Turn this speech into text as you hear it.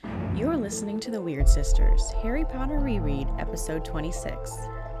You're listening to The Weird Sisters, Harry Potter Reread, Episode 26.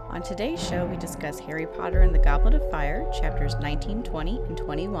 On today's show, we discuss Harry Potter and the Goblet of Fire, Chapters 19, 20, and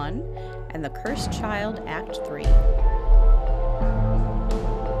 21, and The Cursed Child, Act 3.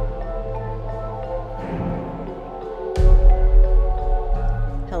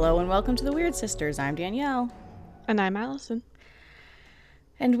 Hello and welcome to The Weird Sisters. I'm Danielle. And I'm Allison.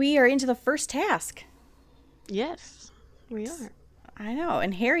 And we are into the first task. Yes, we are. I know,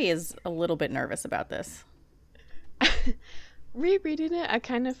 and Harry is a little bit nervous about this. Rereading it, I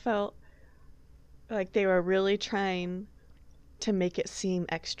kind of felt like they were really trying to make it seem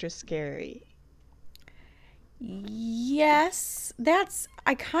extra scary. Yes,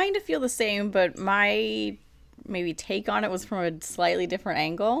 I kind of feel the same, but my maybe take on it was from a slightly different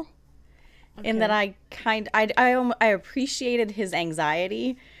angle. Okay. In that I appreciated his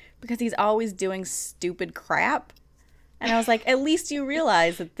anxiety because he's always doing stupid crap. And I was like, at least you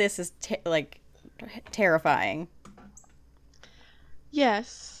realize that this is terrifying.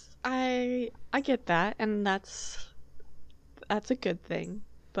 Yes, I get that, and that's a good thing.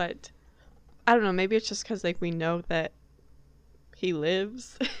 But I don't know, maybe it's just because we know that he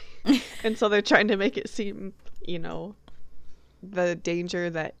lives, and so they're trying to make it seem, the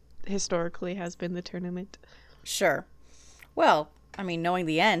danger that historically has been the tournament. Sure. Well, I mean, knowing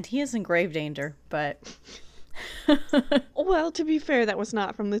the end, he is in grave danger, but. Well, to be fair, that was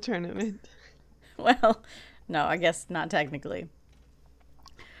not from the tournament. Well, no, I guess not technically.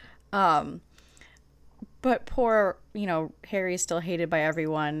 But poor, Harry is still hated by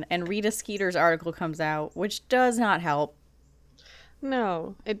everyone, and Rita Skeeter's article comes out, which does not help.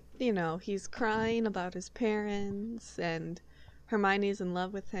 No, he's crying about his parents, and Hermione's in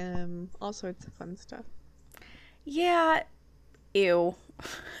love with him, all sorts of fun stuff. Yeah, ew.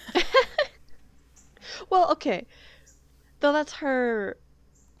 Well, okay. Though that's her...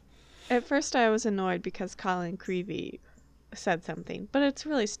 At first I was annoyed because Colin Creevey said something, but it's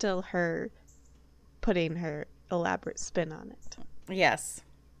really still her putting her elaborate spin on it. Yes.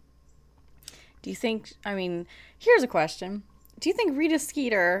 Do you think... here's a question. Do you think Rita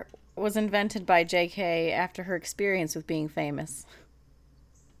Skeeter was invented by J.K. after her experience with being famous?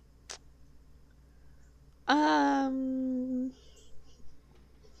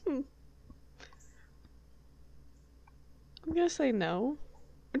 I'm gonna say no.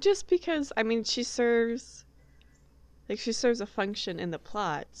 Just because, she serves a function in the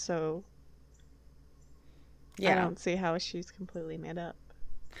plot, so yeah. I don't see how she's completely made up.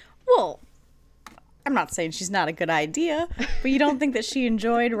 Well, I'm not saying she's not a good idea, but you don't think that she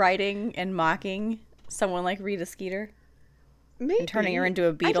enjoyed writing and mocking someone like Rita Skeeter? Maybe. And turning her into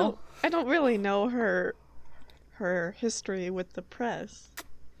a beetle? I don't really know her history with the press.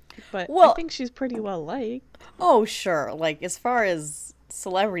 But I think she's pretty well liked. Oh, sure. As far as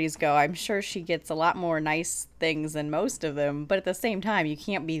celebrities go, I'm sure she gets a lot more nice things than most of them. But at the same time, you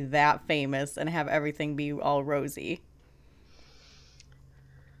can't be that famous and have everything be all rosy.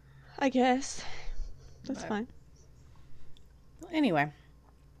 I guess. That's fine. Anyway.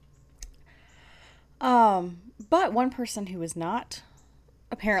 But one person who is not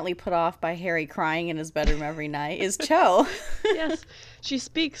apparently put off by Harry crying in his bedroom every night is Cho. Yes, she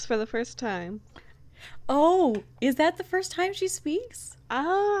speaks for the first time. Oh, is that the first time she speaks?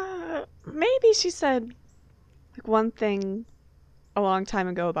 Maybe she said one thing a long time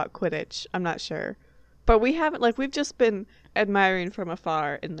ago about Quidditch. I'm not sure. But we haven't, we've just been admiring from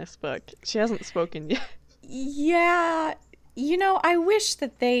afar in this book. She hasn't spoken yet. Yeah, I wish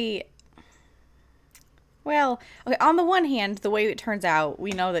that they... Well, okay, on the one hand, the way it turns out,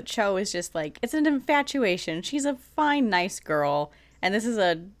 we know that Cho is just it's an infatuation. She's a fine, nice girl, and this is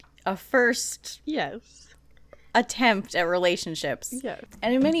a first attempt at relationships. Yes.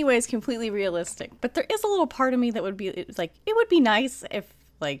 And in many ways, completely realistic. But there is a little part of me that would be, it would be nice if,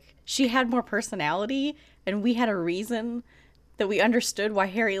 she had more personality, and we had a reason that we understood why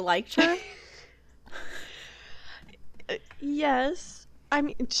Harry liked her. Yes.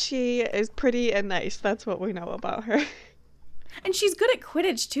 She is pretty and nice. That's what we know about her. And she's good at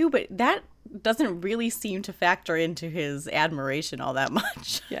Quidditch, too, but that doesn't really seem to factor into his admiration all that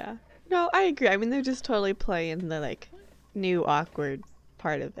much. Yeah. No, I agree. They're just totally playing the, new awkward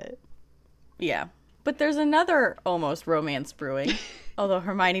part of it. Yeah. But there's another almost romance brewing, although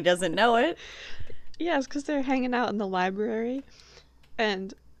Hermione doesn't know it. Yes, because they're hanging out in the library,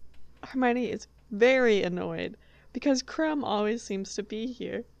 and Hermione is very annoyed because Krum always seems to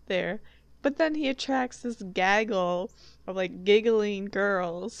be there, but then he attracts this gaggle of giggling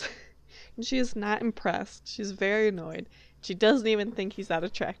girls, and she is not impressed. She's very annoyed. She doesn't even think he's that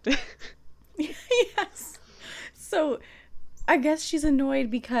attractive. Yes. So I guess she's annoyed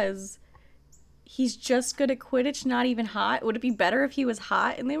because he's just good at Quidditch, not even hot. Would it be better if he was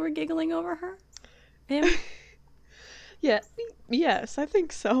hot and they were giggling over him? Yeah, yes, I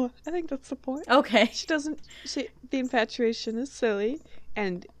think so. I think that's the point. Okay. The infatuation is silly,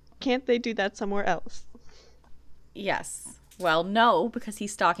 and can't they do that somewhere else? Yes. Well, no, because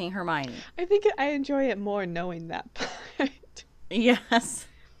he's stalking Hermione. I think I enjoy it more knowing that part. Yes.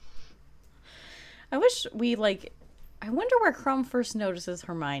 I wish I wonder where Krum first notices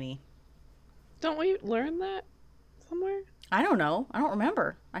Hermione. Don't we learn that somewhere? I don't know. I don't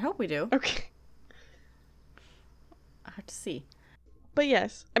remember. I hope we do. Okay. I have to see. But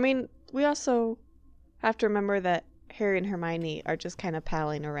yes, I mean, we also have to remember that Harry and Hermione are just kind of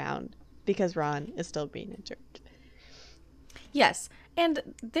palling around because Ron is still being a jerk. Yes.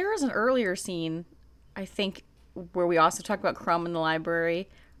 And there is an earlier scene, I think, where we also talk about Krum in the library,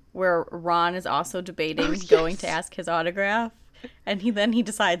 where Ron is also debating going to ask his autograph. And he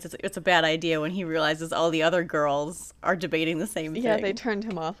decides it's a bad idea when he realizes all the other girls are debating the same thing. Yeah, they turned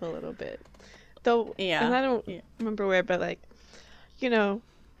him off a little bit. Though, yeah. And I don't remember where, but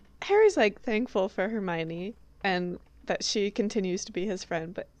Harry's thankful for Hermione and that she continues to be his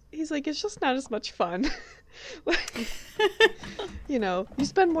friend, but he's like, it's just not as much fun. You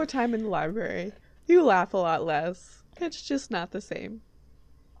spend more time in the library. You laugh a lot less. It's just not the same.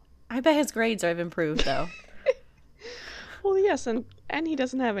 I bet his grades have improved, though. Well, yes, and he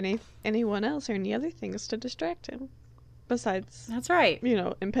doesn't have anyone else or any other things to distract him. Besides, that's right.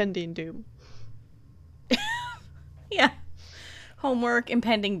 Impending doom. Yeah. Homework,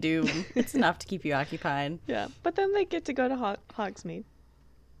 impending doom. It's enough to keep you occupied. Yeah, but then they get to go to Hogsmeade.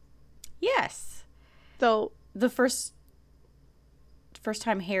 Yes. Though the first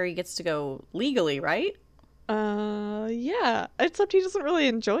time Harry gets to go legally, right? Yeah. Except he doesn't really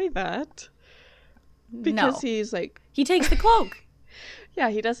enjoy that. Because he's he takes the cloak. Yeah,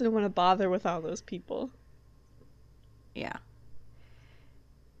 he doesn't want to bother with all those people. Yeah.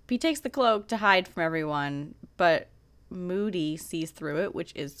 He takes the cloak to hide from everyone, but Moody sees through it,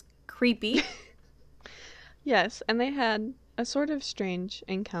 which is creepy. Yes, and they had a sort of strange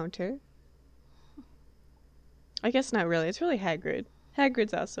encounter. I guess not really. It's really Hagrid.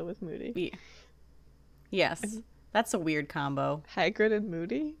 Hagrid's also with Moody. Yeah. Yes. That's a weird combo. Hagrid and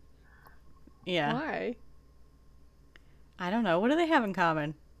Moody? Yeah. Why? I don't know. What do they have in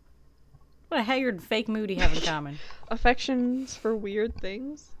common? What do Hagrid and fake Moody have in common? Affections for weird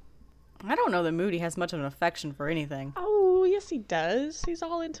things? I don't know that Moody has much of an affection for anything. Oh, yes he does. He's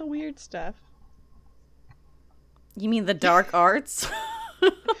all into weird stuff. You mean the dark arts?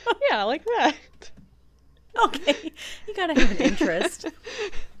 Yeah, like that. Okay. You gotta have an interest.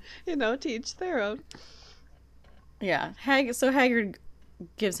 To each their own. Yeah. So Hagrid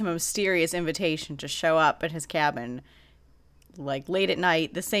gives him a mysterious invitation to show up at his cabin, late at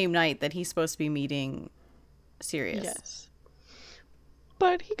night, the same night that he's supposed to be meeting Sirius. Yes.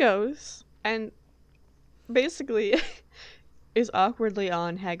 But he goes, and basically is awkwardly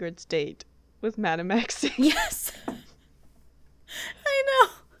on Hagrid's date with Madame Maxime. Yes. I know.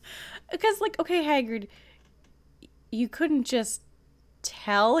 Because, okay, Hagrid, you couldn't just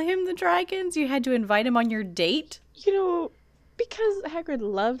tell him the dragons? You had to invite him on your date? Because Hagrid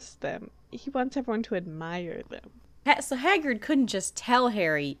loves them. He wants everyone to admire them. So Hagrid couldn't just tell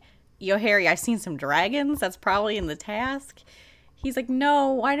Harry, Harry, I've seen some dragons. That's probably in the task. He's like,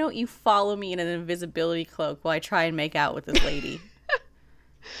 no, why don't you follow me in an invisibility cloak while I try and make out with this lady?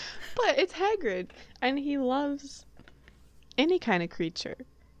 But it's Hagrid, and he loves any kind of creature.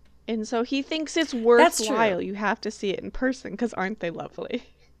 And so he thinks it's worthwhile. You have to see it in person, because aren't they lovely?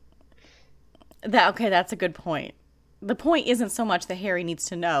 That's a good point. The point isn't so much that Harry needs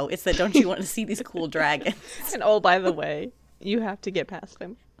to know, it's that don't you want to see these cool dragons? And oh, by the way, you have to get past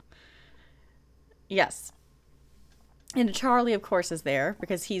them. Yes. And Charlie, of course, is there,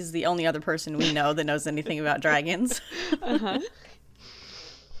 because he's the only other person we know that knows anything about dragons. Uh-huh.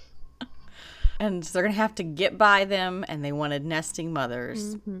 And so they're going to have to get by them, and they wanted nesting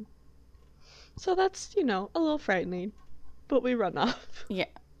mothers. Mm-hmm. So that's, a little frightening. But we run off. Yeah.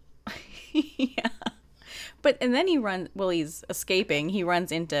 Yeah. And then he's escaping, he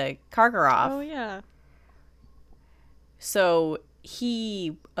runs into Karkaroff. Oh, yeah. So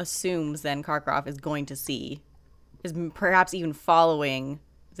he assumes then Karkaroff is going to is perhaps even following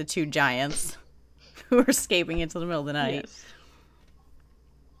the two giants who are escaping into the middle of the night. Yes.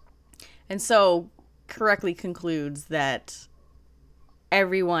 And so correctly concludes that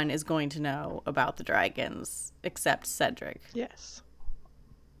everyone is going to know about the dragons except Cedric. Yes.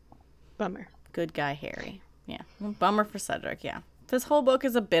 Bummer. Good guy Harry. Yeah. Bummer for Cedric, yeah. This whole book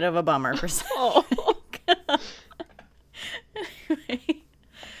is a bit of a bummer for Cedric. Oh.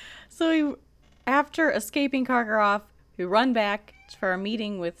 So after escaping Karkaroff, we run back for a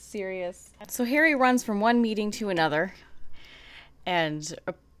meeting with Sirius. So Harry runs from one meeting to another, and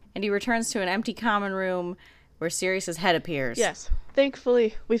he returns to an empty common room where Sirius's head appears. Yes.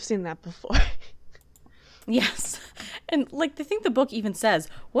 Thankfully, we've seen that before. Yes. And, like, I think the book even says,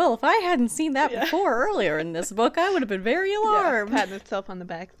 well, if I hadn't seen that before earlier in this book, I would have been very alarmed. Patting itself on the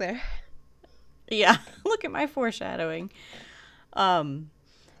back there. Yeah. Look at my foreshadowing. And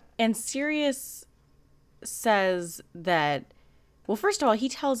Sirius says that, well, first of all, he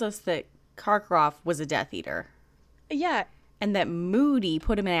tells us that Karkaroff was a Death Eater. Yeah. And that Moody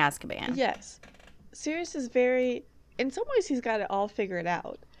put him in Azkaban. Yes. Sirius is very, in some ways he's got it all figured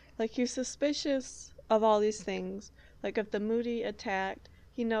out. Like, he's suspicious of all these things. Like, if the Moody attacked,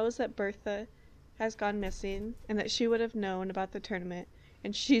 he knows that Bertha has gone missing and that she would have known about the tournament,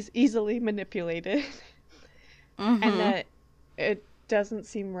 and she's easily manipulated. Mm-hmm. And that it doesn't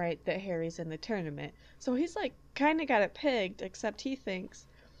seem right that Harry's in the tournament. So he's, like, kind of got it pegged, except he thinks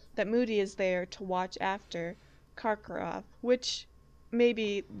that Moody is there to watch after Karkaroff, which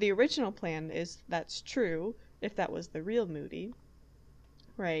maybe the original plan is that's true, if that was the real Moody.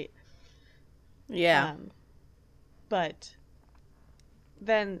 Right. Yeah. But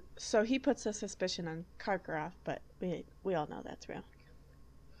then, so he puts a suspicion on Karkaroff, but we all know that's real.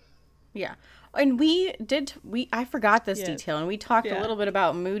 Yeah. And I forgot this detail, and we talked a little bit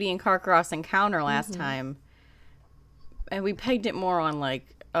about Moody and Karkaroff's encounter last time. And we pegged it more on, like,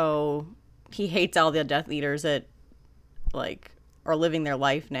 oh, he hates all the Death Eaters that, like, are living their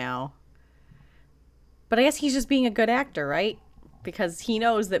life now. But I guess he's just being a good actor, right? Because he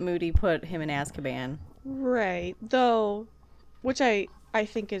knows that Moody put him in Azkaban. Right. Though, which I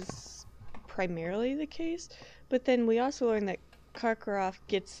think is primarily the case. But then we also learn that Karkaroff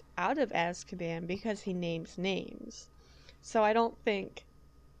gets out of Azkaban because he names names. So I don't think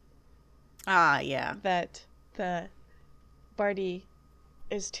that the Barty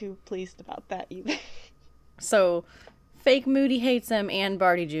is too pleased about that either. So fake Moody hates him and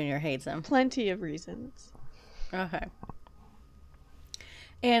Barty Jr. hates him. Plenty of reasons. Okay.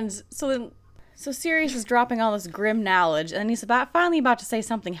 And so Sirius is dropping all this grim knowledge, and he's finally about to say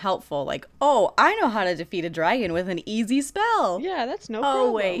something helpful, like, oh, I know how to defeat a dragon with an easy spell. Yeah, that's no problem.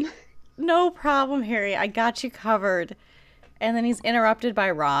 Oh, wait. No problem, Harry. I got you covered. And then he's interrupted by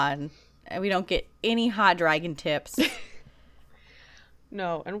Ron, and we don't get any hot dragon tips.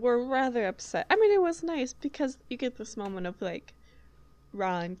 No, and we're rather upset. I mean, it was nice because you get this moment of, like,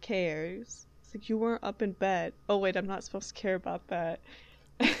 Ron cares. It's like, you weren't up in bed. Oh, wait, I'm not supposed to care about that.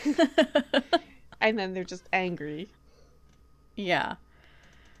 And then they're just angry. Yeah.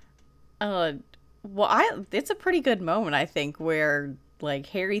 It's a pretty good moment, I think, where, like,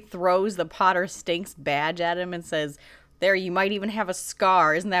 Harry throws the Potter Stinks badge at him and says, there, you might even have a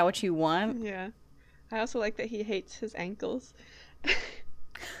scar. Isn't that what you want? Yeah. I also like that he hates his ankles.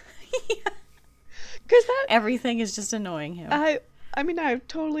 Yeah. Because everything is just annoying him. I mean, I've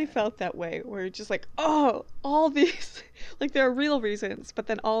totally felt that way, where you're just like, oh, all these, like, there are real reasons, but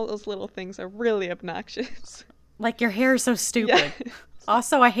then all those little things are really obnoxious. Like, your hair is so stupid. Yes.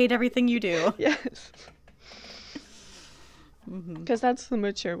 Also, I hate everything you do. Yes. Because that's the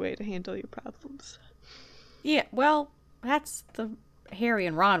mature way to handle your problems. Yeah, well, that's the Harry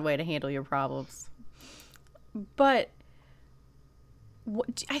and Ron way to handle your problems. But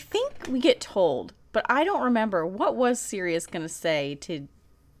I think we get told, but I don't remember, what was Sirius going to say to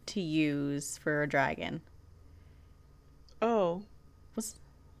use for a dragon? Oh.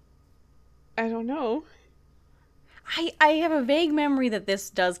 I don't know. I have a vague memory that this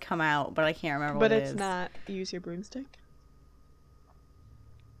does come out, but I can't remember what it is. But it's not use your broomstick?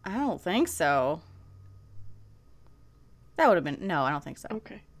 I don't think so. That would have been... No, I don't think so.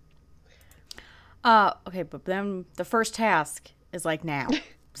 Okay. Okay, but then the first task is, like, now.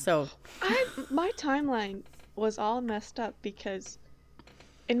 So... My timeline was all messed up because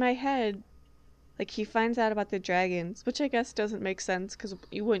in my head, like, he finds out about the dragons, which I guess doesn't make sense because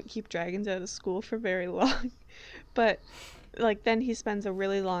you wouldn't keep dragons out of school for very long. But, like, then he spends a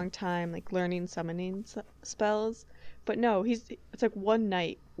really long time, like, learning summoning spells. But no, it's like one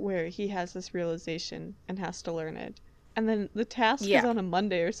night where he has this realization and has to learn it. And then the task is on a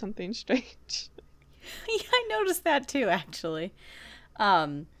Monday or something strange. Yeah, I noticed that too, actually.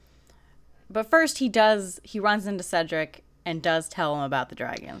 But first he runs into Cedric and does tell him about the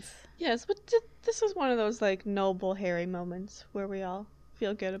dragons. Yes, but this is one of those, like, noble Harry moments where we all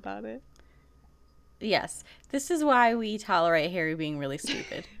feel good about it. Yes, this is why we tolerate Harry being really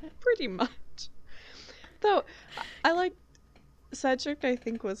stupid. Pretty much. Though, I like, Cedric, I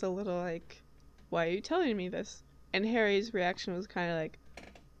think, was a little like, why are you telling me this? And Harry's reaction was kind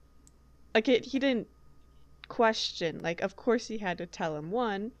of he didn't question. Like, of course he had to tell him.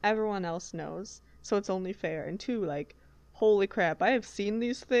 One, everyone else knows, so it's only fair. And two, like, holy crap, I have seen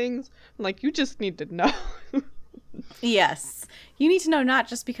these things. Like, you just need to know. Yes. You need to know not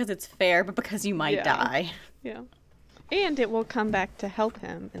just because it's fair, but because you might Yeah. die. Yeah. And it will come back to help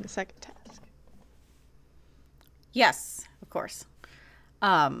him in the second task. Yes, of course.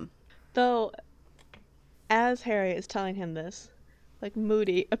 Though, as Harry is telling him this, like,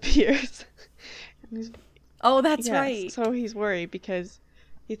 Moody appears. And he's, Oh, that's yes, right. so he's worried because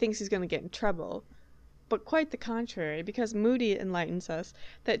he thinks he's going to get in trouble. But quite the contrary, because Moody enlightens us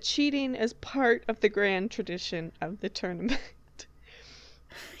that cheating is part of the grand tradition of the tournament.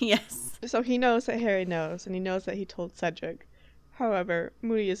 Yes. So he knows that Harry knows, and he knows that he told Cedric. However,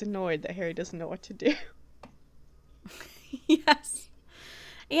 Moody is annoyed that Harry doesn't know what to do. Yes.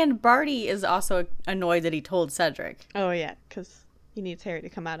 And Barty is also annoyed that he told Cedric. Oh yeah, because he needs Harry to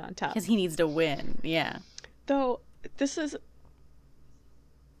come out on top. Because he needs to win. Yeah. Though, this is...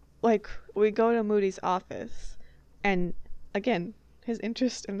 Like, we go to Moody's office, and, again, his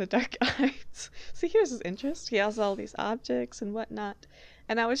interest in the dark arts. So here's his interest. He has all these objects and whatnot.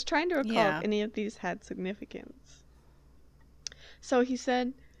 And I was trying to recall if any of these had significance. So he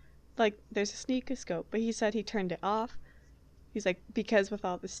said, like, there's a sneakoscope, but he said he turned it off. He's like, because with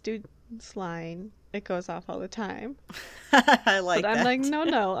all the students lying, it goes off all the time. I like that. But I'm like,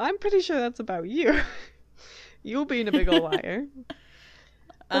 no, I'm pretty sure that's about you. You being a big old liar.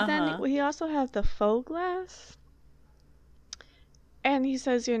 But then he also has the faux glass. And he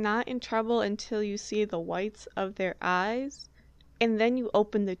says you're not in trouble until you see the whites of their eyes. And then you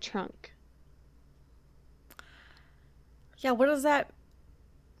open the trunk. Yeah, what does that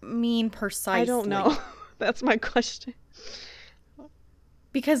mean precisely? I don't know. That's my question.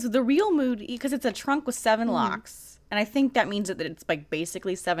 Because the real Moody, because it's a trunk with 7 locks. And I think that means that it's like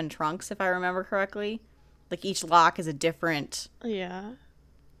basically 7 trunks, if I remember correctly. Like each lock is a different... Yeah.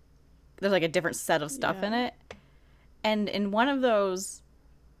 There's like a different set of stuff in it. And in one of those,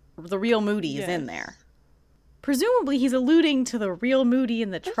 the real Moody is in there. Presumably he's alluding to the real Moody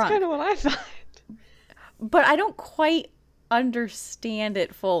in the trunk. That's kind of what I thought. But I don't quite understand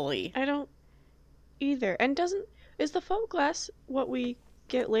it fully. I don't either. And is the faux glass what we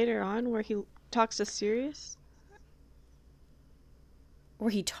get later on where he talks to Sirius? Where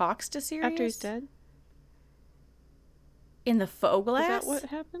he talks to Sirius? After he's dead? In the faux glass? Is that what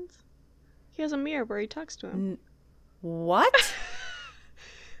happens? He has a mirror where he talks to him. What?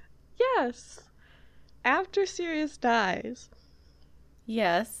 Yes. After Sirius dies.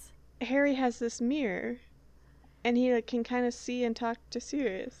 Yes. Harry has this mirror. And he can kind of see and talk to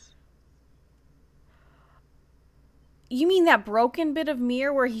Sirius. You mean that broken bit of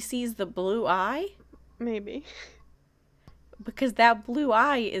mirror where he sees the blue eye? Maybe. Because that blue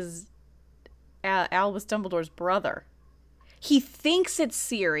eye is Albus Dumbledore's brother. He thinks it's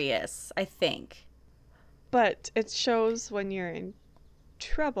Sirius, I think. But it shows when you're in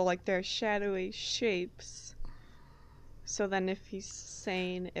trouble, like there are shadowy shapes. So then if he's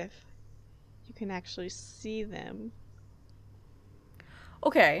saying if you can actually see them.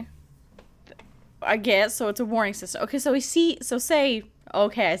 Okay. I guess, so it's a warning system. Okay, so say,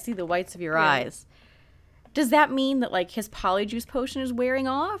 okay, I see the whites of your eyes. Does that mean that, like, his polyjuice potion is wearing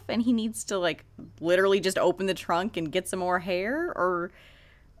off and he needs to, like, literally just open the trunk and get some more hair? Or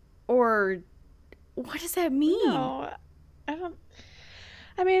what does that mean? No,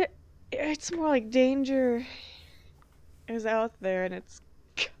 I mean, it's more like danger is out there and it's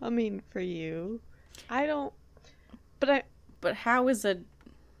coming for you. But how is a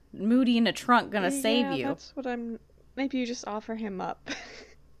Moody in a trunk gonna save you? That's what maybe you just offer him up.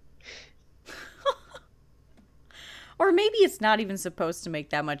 Or maybe it's not even supposed to make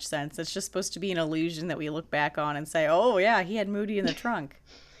that much sense. It's just supposed to be an illusion that we look back on and say, oh, yeah, he had Moody in the trunk.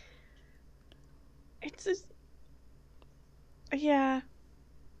 It's just... Yeah.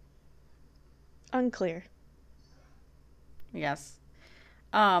 Unclear. Yes.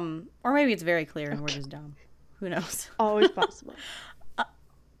 Or maybe it's very clear and we're just dumb. Who knows? Always possible.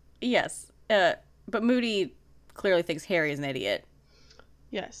 Yes. But Moody clearly thinks Harry is an idiot.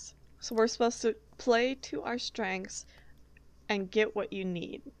 Yes. So we're supposed to play to our strengths and get what you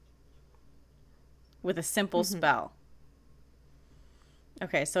need. With a simple spell.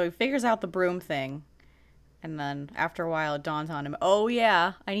 Okay, so he figures out the broom thing. And then after a while it dawns on him, oh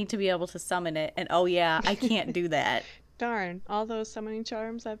yeah, I need to be able to summon it. And oh yeah, I can't do that. Darn, all those summoning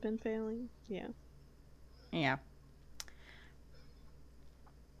charms I've been failing. Yeah. Yeah.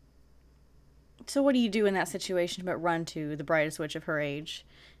 So what do you do in that situation but run to the brightest witch of her age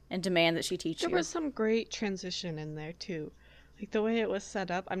and demand that she teach There you. was some great transition in there too. Like the way it was set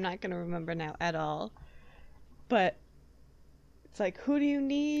up, I'm not going to remember now at all. But it's like, who do you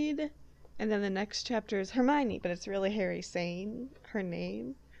need? And then the next chapter is Hermione, but it's really Harry saying her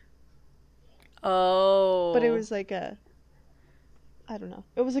name. Oh. But it was like I don't know.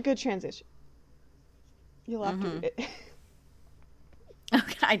 It was a good transition. You'll have to read it.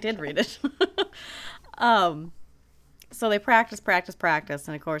 Okay, I did read it. So they practice,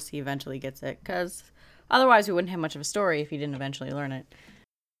 and of course he eventually gets it, because otherwise we wouldn't have much of a story if he didn't eventually learn it.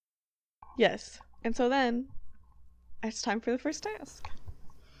 Yes. And so then, it's time for the first task.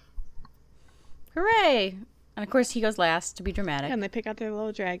 Hooray! And of course he goes last to be dramatic. And they pick out their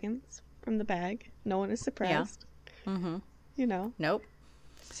little dragons from the bag. No one is surprised. Yeah. Mm-hmm. You know. Nope.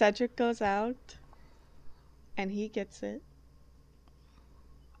 Cedric goes out, and he gets it.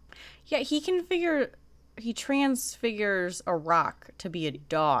 Yeah, he transfigures a rock to be a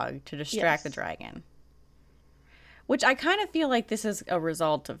dog to distract the dragon. Which I kind of feel like this is a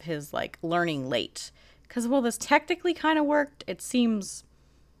result of his, like, learning late. Because while this technically kind of worked, it seems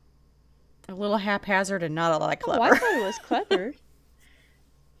a little haphazard and not all that clever. Oh, I thought it was clever.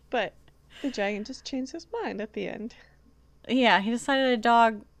 But the dragon just changed his mind at the end. Yeah, he decided a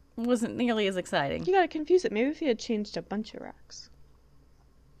dog wasn't nearly as exciting. You gotta confuse it. Maybe if he had changed a bunch of rocks.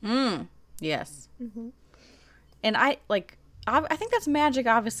 Yes. Mm-hmm. And I think that's magic,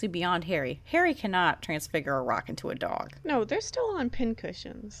 obviously, beyond Harry. Harry cannot transfigure a rock into a dog. No, they're still on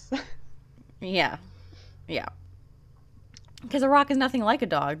pincushions. Yeah. Because a rock is nothing like a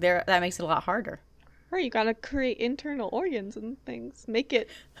dog. That makes it a lot harder. Right, you gotta create internal organs and things. Make it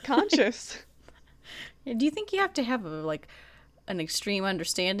conscious. Do you think you have to have an extreme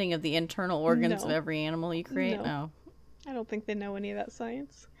understanding of the internal organs of every animal you create? No. I don't think they know any of that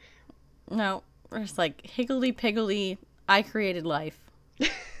science. No. It's like, higgledy-piggledy, I created life. And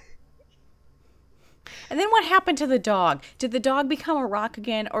then what happened to the dog? Did the dog become a rock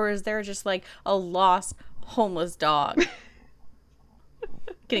again, or is there just like a lost, homeless dog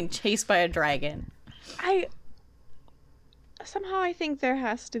getting chased by a dragon? I think there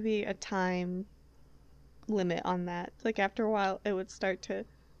has to be a time limit on that. Like, after a while, it would start to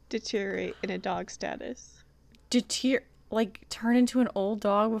deteriorate in a dog status. Turn into an old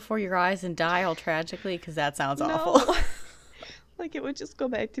dog before your eyes and die all tragically? Because that sounds awful. Like, it would just go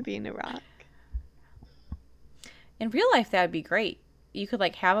back to being a rock. In real life, that would be great. You could,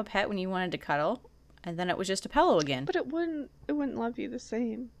 have a pet when you wanted to cuddle, and then it was just a pillow again. But it wouldn't love you the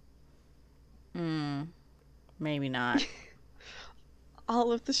same. Maybe not.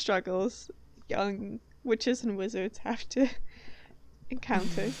 All of the struggles young witches and wizards have to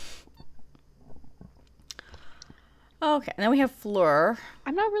encounter. Okay, and then we have Fleur.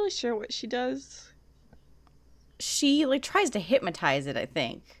 I'm not really sure what she does. She, tries to hypnotize it, I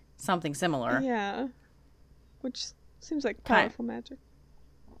think. Something similar. Yeah. Which seems like powerful magic.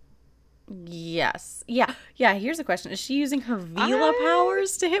 Yes. Yeah, here's a question. Is she using her Veela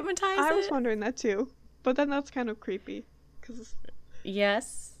powers to hypnotize it? I was wondering that too. But then that's kind of creepy. Because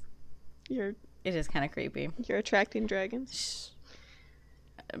yes. It is kind of creepy. You're attracting dragons.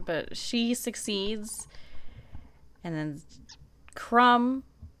 But she succeeds. And then Crumb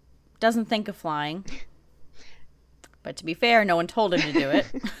doesn't think of flying. But to be fair, no one told him to do it.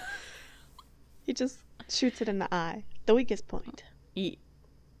 He just shoots it in the eye. The weakest point.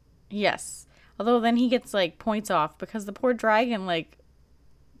 Yes. Although then he gets, points off because the poor dragon,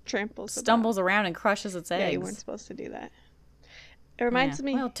 stumbles around and crushes its eggs. Yeah, you weren't supposed to do that. It reminds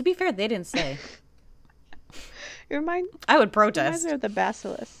me... Well, to be fair, they didn't say. I would protest. It reminds me of the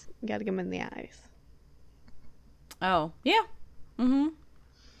basilisk. You gotta get him in the eyes. Oh, yeah. Mm-hmm.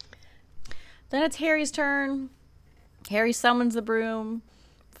 Then it's Harry's turn. Harry summons the broom,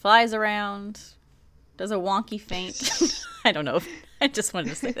 flies around, does a wonky feint. I don't know. I just wanted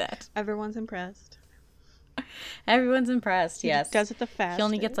to say that. Everyone's impressed. Everyone's impressed, yes. He does it the fastest. He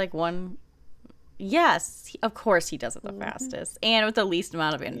only gets one. Yes, of course he does it the fastest. And with the least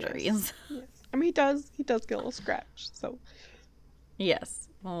amount of injuries. Yes. I mean, he does get a little scratch, so. Yes,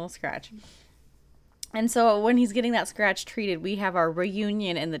 a little scratch. And so when he's getting that scratch treated, we have our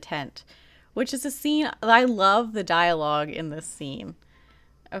reunion in the tent, which is a scene. I love the dialogue in this scene.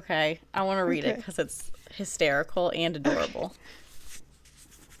 Okay, I want to read it because it's hysterical and adorable.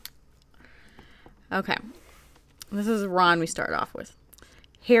 Okay, this is Ron we start off with.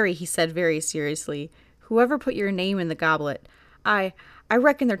 Harry, he said very seriously, whoever put your name in the goblet, I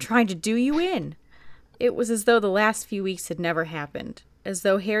reckon they're trying to do you in. It was as though the last few weeks had never happened. As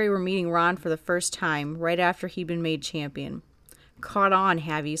though Harry were meeting Ron for the first time, right after he'd been made champion. Caught on,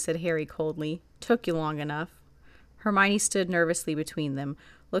 have you, said Harry coldly. Took you long enough. Hermione stood nervously between them,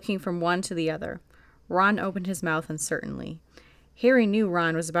 looking from one to the other. Ron opened his mouth uncertainly. Harry knew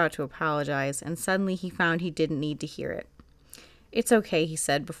Ron was about to apologize, and suddenly he found he didn't need to hear it. "It's okay," he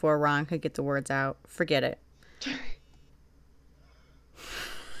said before Ron could get the words out. "Forget it."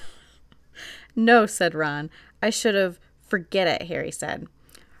 "No," said Ron. "I should have..." "Forget it," Harry said.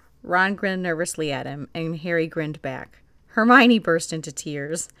 Ron grinned nervously at him, and Harry grinned back. Hermione burst into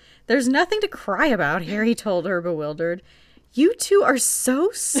tears. "There's nothing to cry about," Harry told her, bewildered. "You two are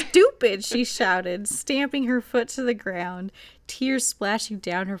so stupid," she shouted, stamping her foot to the ground, tears splashing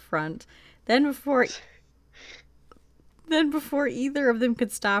down her front. Then before either of them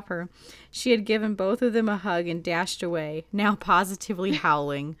could stop her, she had given both of them a hug and dashed away, now positively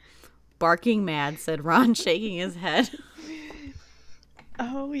howling. "Barking mad," said Ron, shaking his head.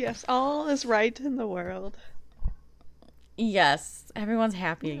 Oh, yes, all is right in the world. Yes, everyone's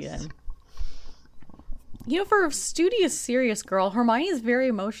happy again. You know, for a studious, serious girl, Hermione is very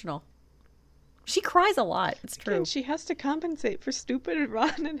emotional. She cries a lot. It's true. And she has to compensate for stupid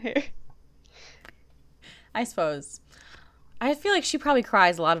Ron and Harry. I suppose. I feel like she probably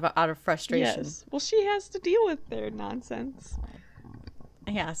cries a lot out of frustration. Yes. Well, she has to deal with their nonsense.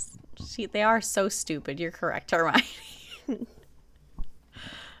 Yes. They are so stupid. You're correct, Hermione.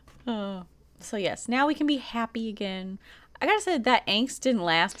 So yes, now we can be happy again. I gotta say that angst didn't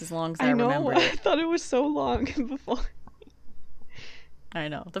last as long as I remembered it. I thought it was so long before. I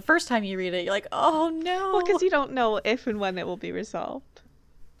know. The first time you read it, you're like, oh no. Well, because you don't know if and when it will be resolved.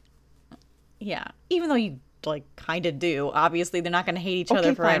 Yeah. Even though you, like, kind of do. Obviously, they're not going to hate each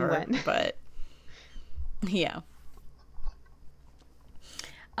other forever. Fine, when. But, yeah.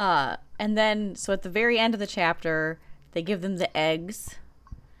 And then, so at the very end of the chapter, they give them the eggs.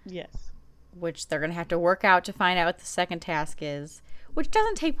 Yes. Which they're going to have to work out to find out what the second task is. Which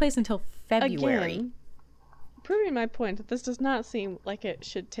doesn't take place until February. Again, proving my point that this does not seem like it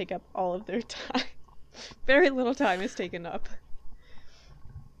should take up all of their time. Very little time is taken up.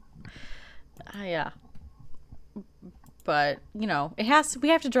 Yeah. But, you know, we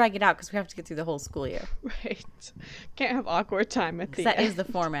have to drag it out because we have to get through the whole school year. Right. Can't have awkward time at the end. That is the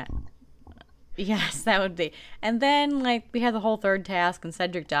format. Yes, that would be. And then, like, we had the whole third task and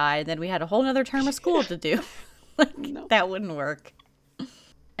Cedric died. And then we had a whole other term of school to do. No. That wouldn't work.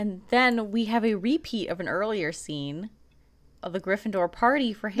 And then we have a repeat of an earlier scene of the Gryffindor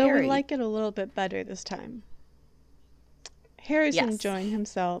party for Harry. Though we like it a little bit better this time. Harry's enjoying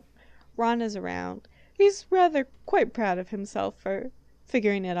himself. Ron is around. He's rather quite proud of himself for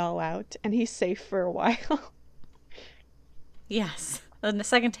figuring it all out. And he's safe for a while. Yes. And the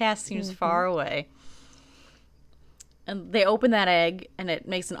second task seems far away. And they open that egg, and it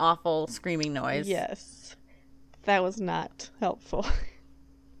makes an awful screaming noise. Yes. That was not helpful.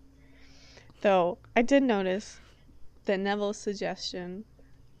 Though, I did notice that Neville's suggestion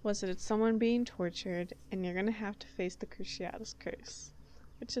was that it's someone being tortured, and you're going to have to face the Cruciatus Curse.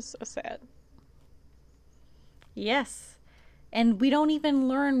 Which is so sad. Yes. And we don't even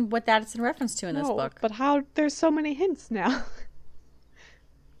learn what that's in reference to in this book. But how there's so many hints now.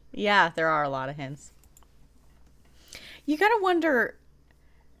 Yeah, there are a lot of hints. You gotta wonder...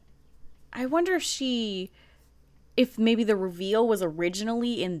 I wonder if maybe the reveal was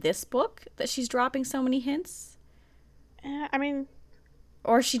originally in this book that she's dropping so many hints? I mean...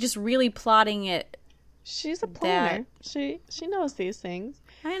 Or is she just really plotting it? She's a planner. She knows these things.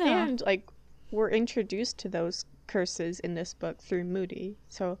 I know. And, like, we're introduced to those curses in this book through Moody.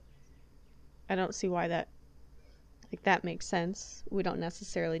 So, I don't see why that makes sense. We don't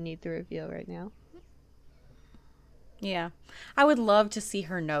necessarily need the reveal right now. Yeah. I would love to see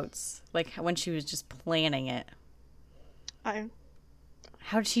her notes, like when she was just planning it.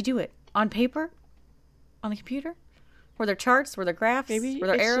 How did she do it? On paper? On the computer? Were there charts? Were there graphs? Maybe were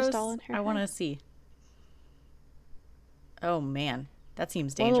there it's arrows? just all in her I head. want to see. Oh man, that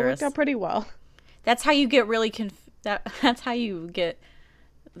seems dangerous. Well, it worked out pretty well. That's how you get really that's how you get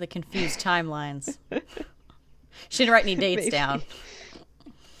the confused timelines. She didn't write any dates down.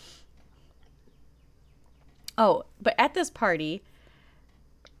 Oh, but at this party,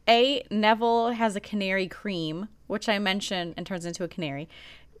 Neville has a canary cream, which I mentioned and turns into a canary.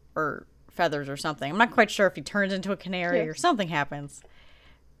 Or feathers or something. I'm not quite sure if he turns into a canary or something happens.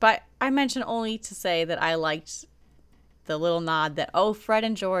 But I mentioned only to say that I liked the little nod that, Fred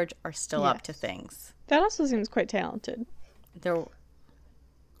and George are still up to things. That also seems quite talented. They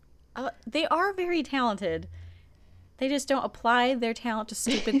are very talented. They just don't apply their talent to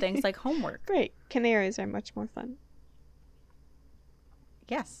stupid things like homework. Great. Canaries are much more fun.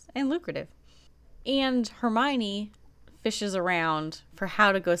 Yes, and lucrative. And Hermione fishes around for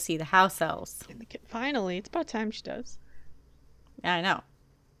how to go see the house elves. Finally, it's about time she does. I know.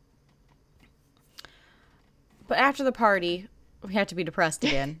 But after the party, we have to be depressed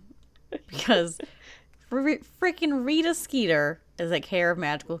again because freaking Rita Skeeter is at Care of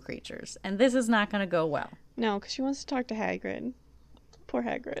Magical Creatures, and this is not going to go well. No, because she wants to talk to Hagrid. Poor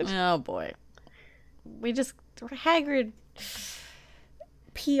Hagrid. Oh boy, Hagrid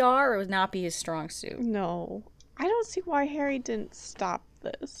PR would not be his strong suit. No, I don't see why Harry didn't stop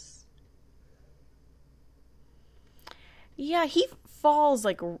this. Yeah, he falls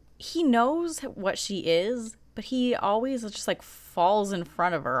like he knows what she is, but he always just like falls in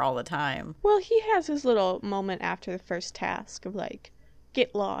front of her all the time. Well, he has his little moment after the first task of like,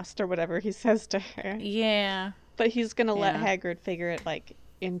 get lost or whatever he says to her. Yeah. But he's gonna let Hagrid figure it, like,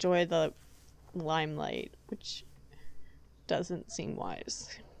 enjoy the limelight, which doesn't seem wise.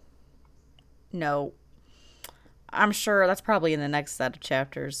 No. I'm sure that's probably in the next set of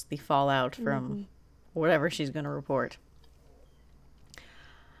chapters, the fallout from whatever she's going to report.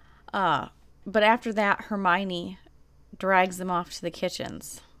 But after that, Hermione drags them off to the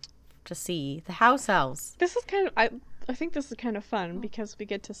kitchens to see the house elves. This is kind of, I think this is kind of fun because we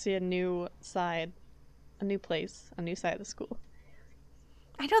get to see a new side, a new place, a new side of the school.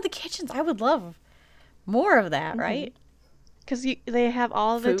 I know, the kitchens. I would love more of that, right? Because they have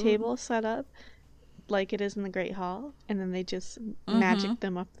all of the tables set up like it is in the Great Hall, and then they just magic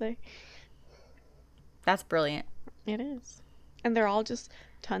them up there. That's brilliant. It is. And they're all just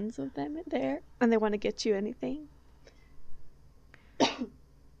tons of them there, and they want to get you anything.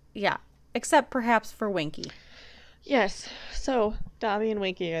 Yeah, except perhaps for Winky. Yes, so Dobby and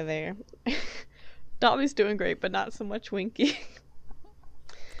Winky are there. Dobby's doing great, but not so much Winky.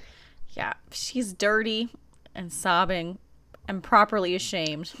 Yeah, she's dirty and sobbing and properly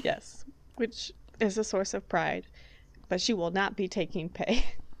ashamed. Yes, which is a source of pride, but she will not be taking pay.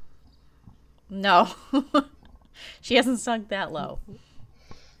 No. She hasn't sunk that low.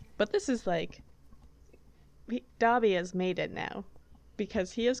 But this is like, Dobby has made it now,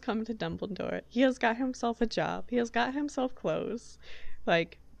 because he has come to Dumbledore. He has got himself a job. He has got himself clothes.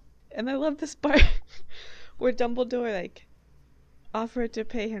 Like, and I love this part where Dumbledore, like, offered to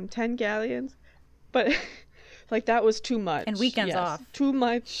pay him 10 galleons, but, like, that was too much. And weekends off. Too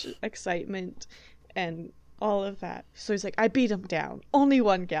much excitement and all of that. So he's like, I beat him down. Only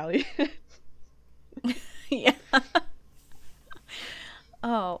 1 galleon. Yeah.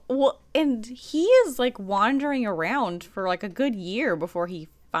 Oh, well, and he is, like, wandering around for, like, a good year before he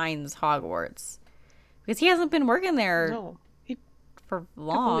finds Hogwarts. Because he hasn't been working there for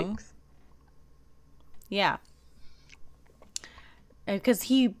long. Yeah. Because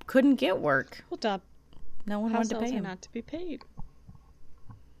he couldn't get work. Well, no one wanted to pay him. Not to be paid.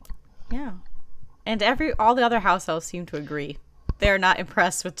 Yeah. And all the other house elves seem to agree. They're not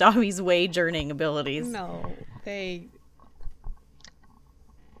impressed with Dobby's wage earning abilities. No,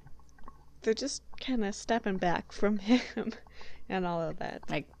 they're just kind of stepping back from him and all of that.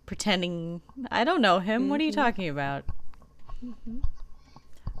 Like pretending, I don't know him. What are you talking about?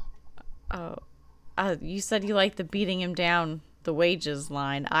 Oh, you said you like the beating him down the wages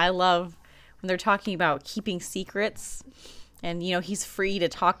line. I love when they're talking about keeping secrets, and you know he's free to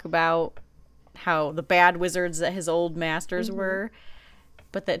talk about how the bad wizards that his old masters were,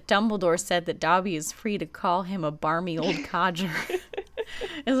 but that Dumbledore said that Dobby is free to call him a barmy old codger.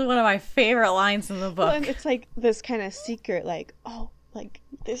 It's one of my favorite lines in the book. Well, and it's like this kind of secret, like, oh, like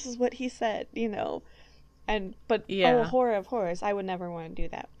this is what he said, you know, but oh, horror of horrors, I would never want to do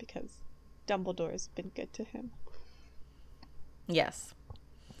that because Dumbledore's been good to him. Yes.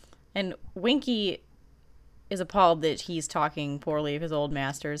 And Winky is appalled that he's talking poorly of his old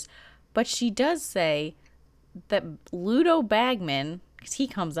masters, but she does say that Ludo Bagman, because he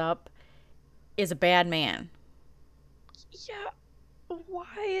comes up, is a bad man. Yeah,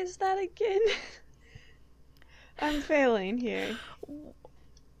 why is that again? I'm failing here.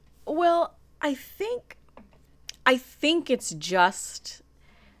 Well, I think it's just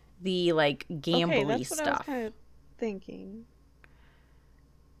the, like, gambly stuff. That's what I was kind of thinking.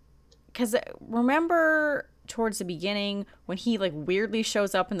 Because remember towards the beginning when he, like, weirdly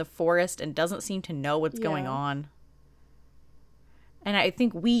shows up in the forest and doesn't seem to know what's going on? And I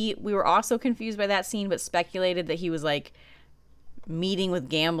think we were also confused by that scene, but speculated that he was, like, meeting with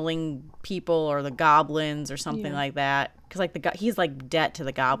gambling people or the goblins or something like that. Because, like, he's, like, debt to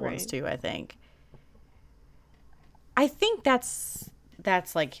the goblins, too, I think. I think that's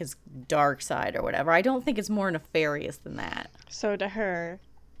like, his dark side or whatever. I don't think it's more nefarious than that. So to her,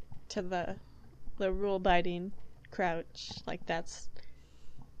 to the rule-abiding Crouch, like, that's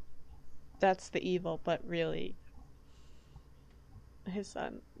the evil, but really his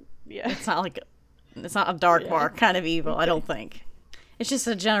son, it's not a dark mark kind of evil. I don't think it's just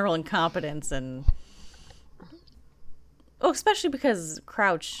a general incompetence and Oh, especially because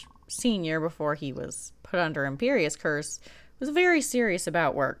Crouch Sr., before he was put under Imperius Curse, was very serious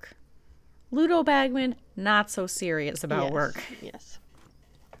about work. Ludo Bagman, not so serious about work. Yes.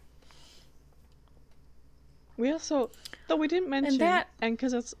 We also, though we didn't mention, and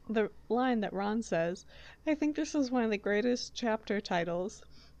because it's the line that Ron says, I think this is one of the greatest chapter titles.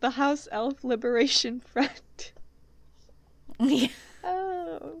 The House Elf Liberation Front. Yeah.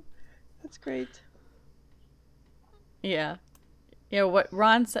 Oh, that's great. Yeah. You know, what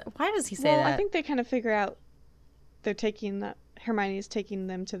Ron said, why does he say that? I think they kind of figure out Hermione's taking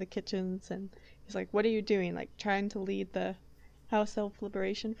them to the kitchens, and he's like, what are you doing? Like, trying to lead the House Elf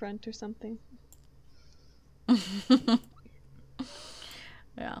Liberation Front or something?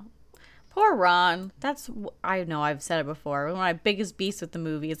 Yeah. Poor Ron. I know I've said it before. One of my biggest beasts with the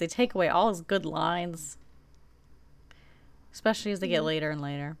movie is they take away all his good lines. Especially as they get later and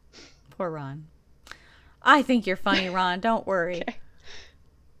later. Poor Ron. I think you're funny, Ron. Don't worry.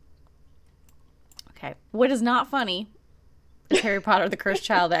 Okay. What is not funny is Harry Potter the Cursed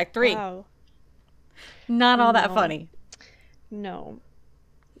Child Act 3. Wow. Not all that funny. No.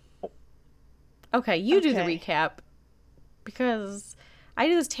 Okay, you do the recap. Because I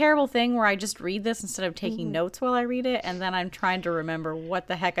do this terrible thing where I just read this instead of taking notes while I read it, and then I'm trying to remember what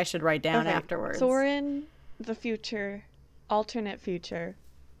the heck I should write down afterwards. So we're in the future, alternate future,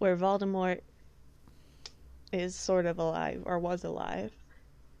 where Voldemort is sort of alive, or was alive.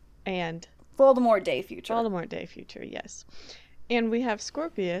 And Voldemort Day future. Voldemort Day future, yes. And we have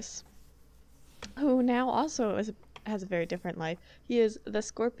Scorpius, who now also has a very different life. He is the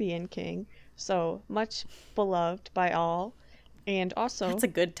Scorpion King, so much beloved by all. And also... That's a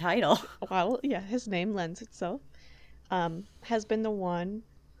good title. Well, yeah, his name lends itself. Has been the one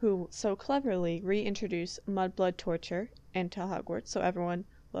who so cleverly reintroduced mudblood torture into Hogwarts, so everyone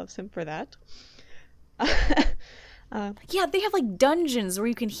loves him for that. Yeah, they have like dungeons where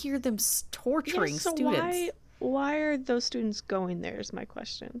you can hear them torturing so students. Why are those students going there is my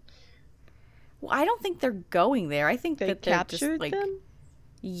question. Well, I don't think they're going there. I think that they're captured just like... them?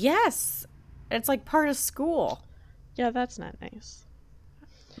 Yes. It's like part of school. Yeah, that's not nice.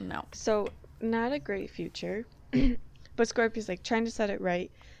 No. So, not a great future. But Scorpius like trying to set it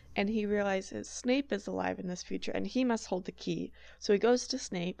right, and he realizes Snape is alive in this future and he must hold the key. So he goes to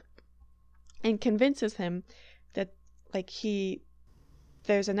Snape and convinces him that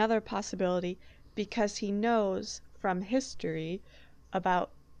there's another possibility, because he knows from history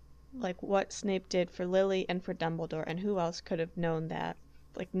about like what Snape did for Lily and for Dumbledore, and who else could have known that,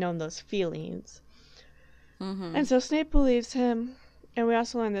 like known those feelings. And so Snape believes him, and we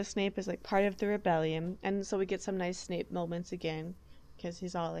also learn that Snape is like part of the rebellion, and so we get some nice Snape moments again, because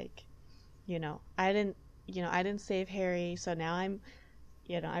he's all like, I didn't save Harry, so now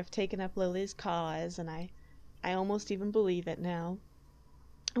I've taken up Lily's cause, and I almost even believe it now.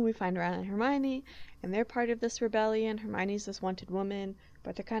 And we find Ron and Hermione, and they're part of this rebellion. Hermione's this wanted woman,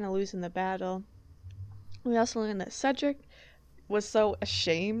 but they're kind of losing the battle. We also learn that Cedric was so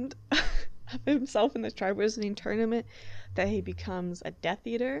ashamed of himself in the Triwizarding Tournament that he becomes a Death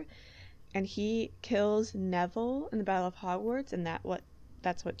Eater, and he kills Neville in the Battle of Hogwarts, and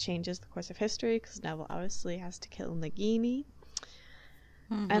that's what changes the course of history, because Neville obviously has to kill Nagini.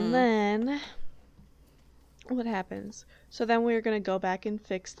 And then what happens? So then we're going to go back and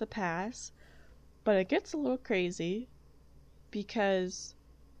fix the past, but it gets a little crazy because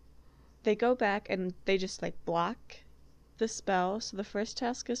they go back and they just like block the spell, so the first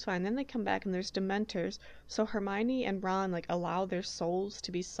task is fine. Then they come back and there's Dementors, so Hermione and Ron like allow their souls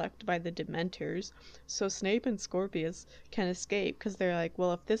to be sucked by the Dementors, so Snape and Scorpius can escape, because they're like,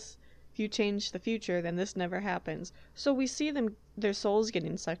 well, if you change the future, then this never happens. So we see their souls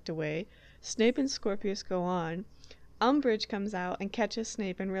getting sucked away. Snape and Scorpius go on. Umbridge comes out and catches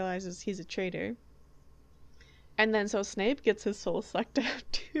Snape and realizes he's a traitor. And then so Snape gets his soul sucked out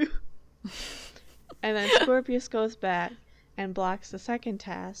too. And then Scorpius goes back and blocks the second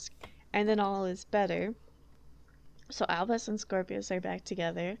task, and then all is better. So Albus and Scorpius are back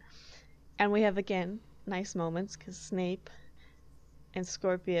together, and we have again nice moments, because Snape and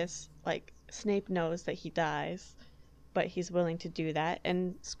Scorpius, like, Snape knows that he dies, but he's willing to do that,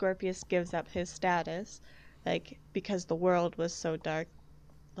 and Scorpius gives up his status, like, because the world was so dark,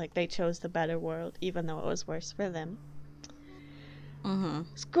 like, they chose the better world, even though it was worse for them.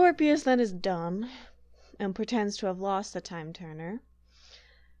 Scorpius then is dumb and pretends to have lost the Time Turner,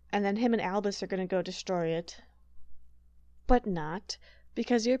 and then him and Albus are going to go destroy it, but not,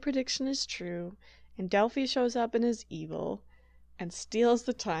 because your prediction is true, and Delphi shows up and is evil and steals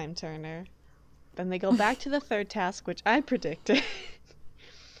the Time Turner. Then they go back to the third task, which I predicted.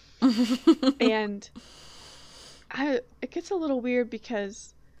 And it gets a little weird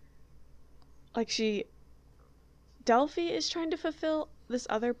because like Delphi is trying to fulfill this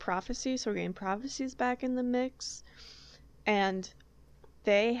other prophecy, so we're getting prophecies back in the mix, and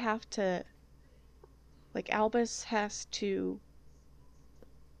they have to, like, Albus has to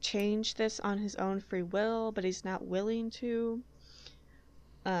change this on his own free will, but he's not willing to.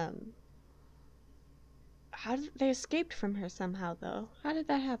 How did they escaped from her somehow, though? How did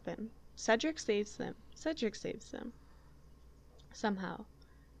that happen? Cedric saves them. Somehow,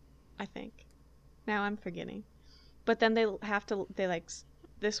 I think. Now I'm forgetting. But then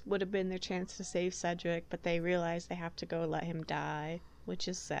this would have been their chance to save Cedric, but they realize they have to go let him die, which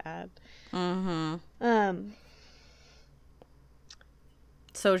is sad.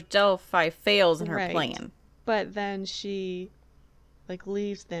 So Delphi fails in her Right. plan. But then she, like,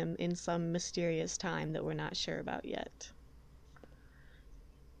 leaves them in some mysterious time that we're not sure about yet.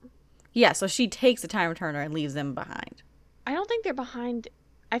 Yeah, so she takes the time turner and leaves them behind. I don't think they're behind.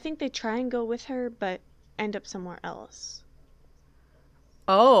 I think they try and go with her, but end up somewhere else.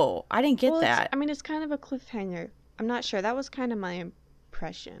 Oh, I didn't get that. It's kind of a cliffhanger. I'm not sure. That was kind of my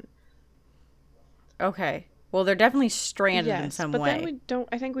impression. Okay. Well, they're definitely stranded in some way. But then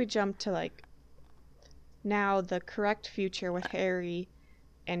I think we jump to, like, now the correct future with Harry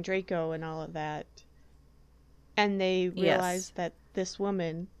and Draco and all of that. And they realize that this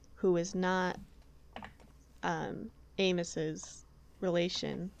woman, who is not Amos's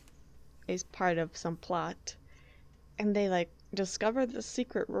relation, is part of some plot. And they, like, discover the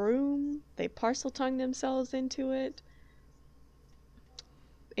secret room. They parcel tongue themselves into it.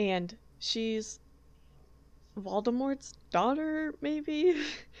 And she's Voldemort's daughter, maybe?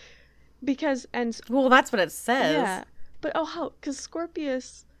 Well, that's what it says. Yeah. But because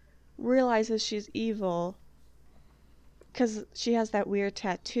Scorpius realizes she's evil because she has that weird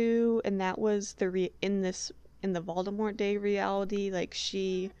tattoo, and that was in the Voldemort Day reality, like,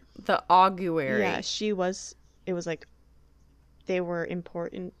 the augury. Yeah, it was like they were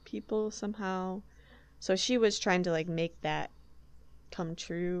important people somehow. So she was trying to, like, make that come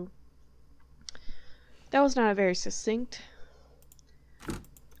true. That was not a very succinct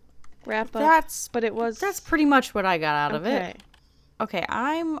wrap up. That's pretty much what I got out of it. Okay,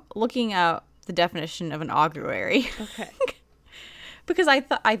 I'm looking at the definition of an augury. Okay. Because I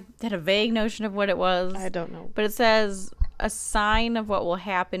thought I had a vague notion of what it was. I don't know. But it says a sign of what will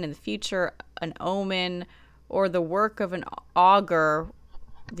happen in the future, an omen, or the work of an augur,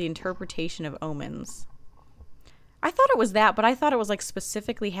 the interpretation of omens. I thought it was that, but I thought it was, like,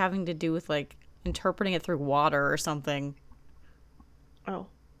 specifically having to do with, like, interpreting it through water or something. Oh.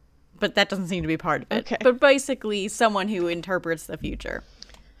 But that doesn't seem to be part of it. Okay. But basically, someone who interprets the future.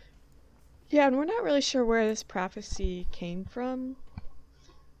 Yeah, and we're not really sure where this prophecy came from.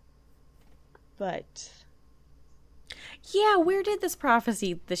 But yeah, where did this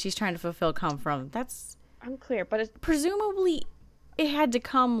prophecy that she's trying to fulfill come from? That's unclear, but it's presumably it had to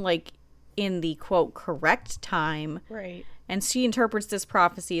come, like, in the quote correct time. Right. And she interprets this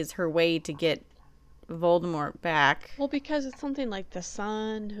prophecy as her way to get Voldemort back. Well, because it's something like the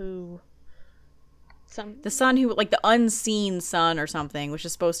sun who like, the unseen sun or something, which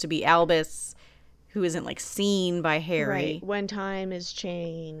is supposed to be Albus, who isn't, like, seen by Harry. Right. When time is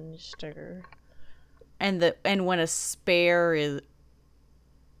changed, or and when a spare is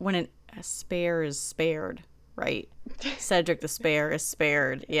spared, right? Cedric the Spare is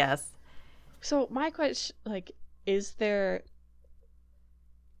spared. Yes. So my question, like, is there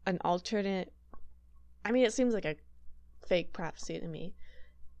an alternate? I mean, it seems like a fake prophecy to me,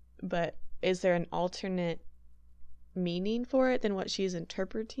 but is there an alternate meaning for it than what she's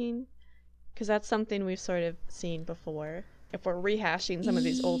interpreting? Because that's something we've sort of seen before. If we're rehashing some of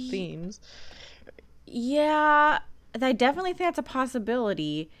these old themes. Yeah, I definitely think that's a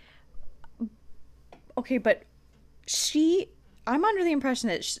possibility. Okay, but I'm under the impression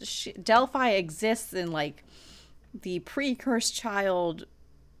that Delphi exists in, like, the pre-cursed child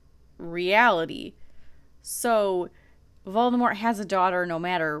reality. So Voldemort has a daughter no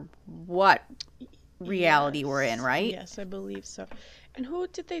matter what reality we're in, right? Yes, I believe so. And who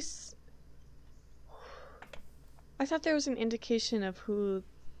did they... I thought there was an indication of who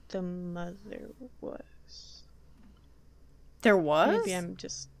the mother was. There was?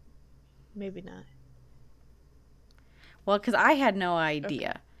 Maybe not. Well, because I had no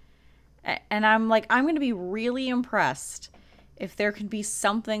idea. Okay. And I'm like, I'm going to be really impressed if there can be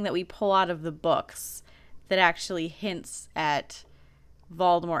something that we pull out of the books that actually hints at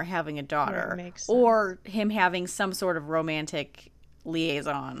Voldemort having a daughter. Makes sense. Or him having some sort of romantic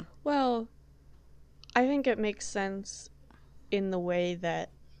liaison. Well, I think it makes sense in the way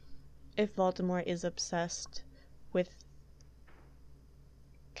that if Voldemort is obsessed with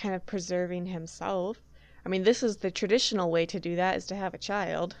kind of preserving himself. I mean, this is the traditional way to do that, is to have a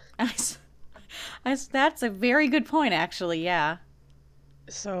child. That's a very good point, actually, yeah.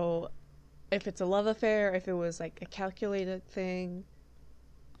 So if it's a love affair, if it was like a calculated thing.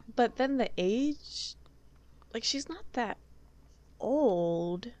 But then the age, like, she's not that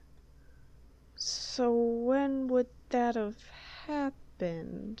old. So when would that have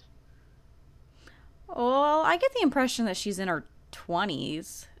happened? Well, I get the impression that she's in her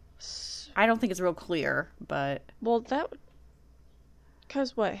 20s. I don't think it's real clear, but... Well, that...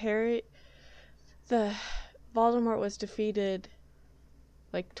 Because what, Harry... The... Voldemort was defeated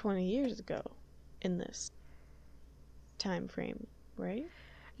like 20 years ago in this time frame, right?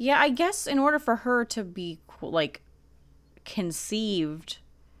 Yeah, I guess in order for her to be, like, conceived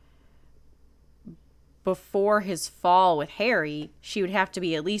before his fall with Harry, she would have to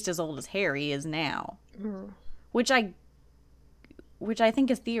be at least as old as Harry is now. Which I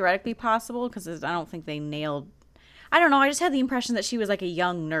think is theoretically possible, because I don't think they nailed... I don't know, I just had the impression that she was like a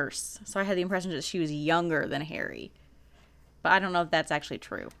young nurse. So I had the impression that she was younger than Harry. But I don't know if that's actually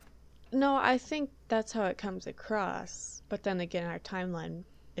true. No, I think that's how it comes across. But then again, our timeline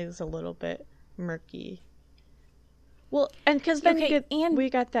is a little bit murky. Well, and because then we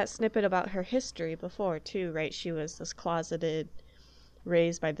got that snippet about her history before, too, right? She was this closeted,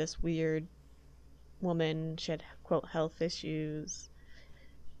 raised by this weird woman. She had, quote, health issues.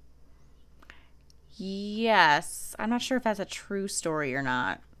 Yes. I'm not sure if that's a true story or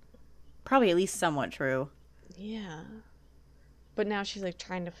not. Probably at least somewhat true. Yeah. But now she's, like,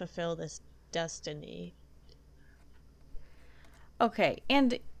 trying to fulfill this destiny. Okay,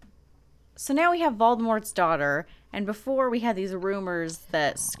 and so now we have Voldemort's daughter, and before we had these rumors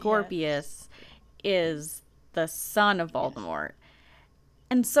that Scorpius is the son of Voldemort.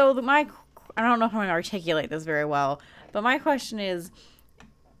 And so I don't know if I'm going to articulate this very well, but my question is,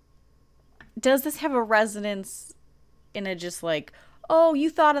 does this have a resonance in a just like, oh, you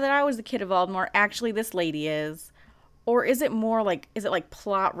thought that I was the kid of Voldemort, actually this lady is? Or is it more like, is it like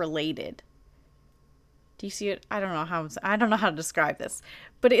plot related? Do you see it? I don't know how to describe this.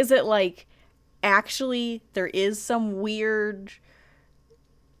 But is it like, actually there is some weird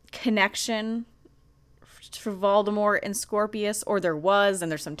connection for Voldemort and Scorpius, or there was,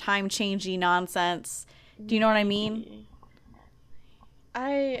 and there's some time changey nonsense? Do you know what I mean?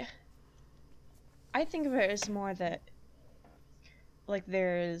 I think of it as more that, like,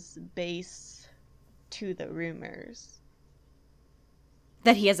 there's base to the rumors.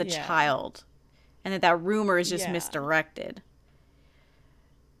 That he has a child. And that rumor is just misdirected.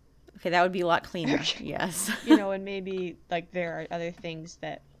 Okay, that would be a lot cleaner. Yes. You know, and maybe, like, there are other things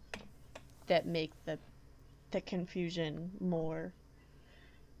that make the confusion more,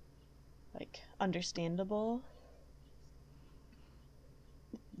 like, understandable.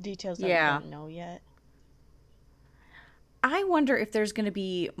 Details that we don't know yet. I wonder if there's going to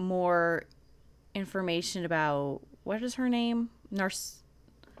be more information about, what is her name? What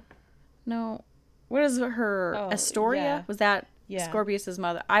is her? Astoria? Yeah. Was that Scorpius's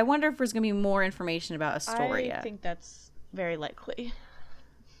mother? I wonder if there's going to be more information about Astoria. I think that's very likely.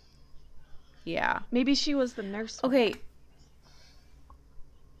 Yeah. Maybe she was the nurse. Okay.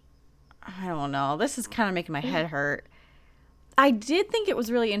 I don't know. This is kind of making my head hurt. I did think it was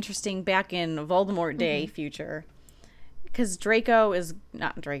really interesting back in Voldemort Day future, because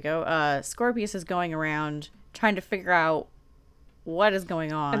Scorpius is going around trying to figure out what is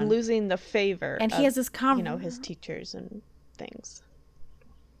going on. And losing the favor and he has this his teachers and things.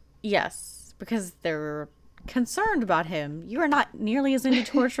 Yes, because they're concerned about him. You are not nearly as into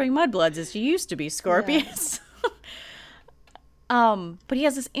torturing mudbloods as you used to be, Scorpius. Yeah. But he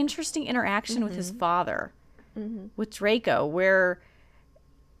has this interesting interaction with his father, with Draco, where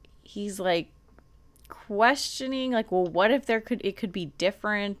he's like questioning, like, well, what if it could be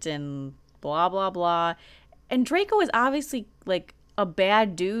different, and blah blah blah. And Draco is obviously like a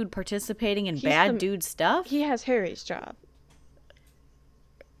bad dude participating in dude stuff. He has Harry's job.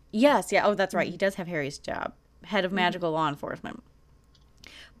 Yes, yeah. Oh, that's right. He does have Harry's job, head of magical law enforcement.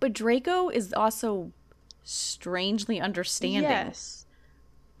 But Draco is also strangely understanding. Yes,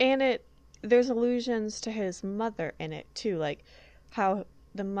 and there's allusions to his mother in it too, like how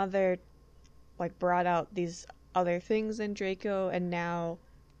the mother like brought out these other things in Draco, and now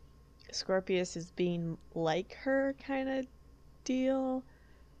Scorpius is being like her kind of deal.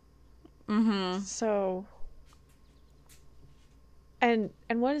 So, and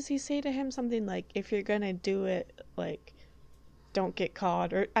what does he say to him? Something like, if you're gonna do it, like, don't get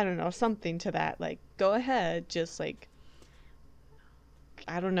caught, or I don't know, something to that. Like, go ahead, just like,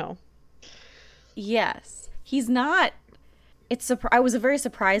 I don't know. Yes. he's not. I was a very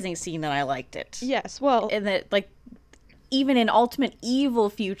surprising scene that I liked it. Yes, well, And that, like, even in Ultimate Evil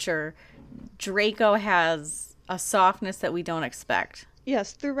future, Draco has a softness that we don't expect.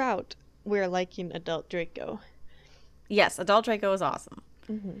 yes, throughout we're liking adult Draco. Yes, adult Draco is awesome.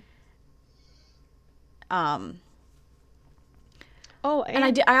 Mm-hmm. Um, Oh,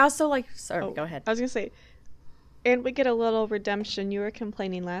 and I also like. Sorry, oh, go ahead. I was gonna say, and we get a little redemption. You were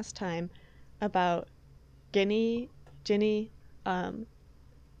complaining last time about Ginny,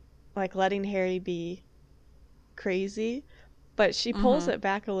 like letting Harry be crazy, but she pulls it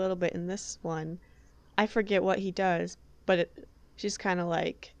back a little bit in this one. I forget what he does, but she's kind of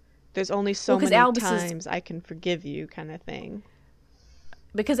like, "There's only so many times I can forgive you," kind of thing.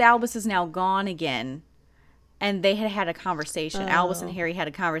 Because Albus is now gone again, and they had a conversation. Albus and Harry had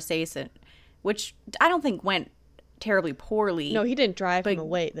a conversation, which I don't think went terribly poorly. No, he didn't drive him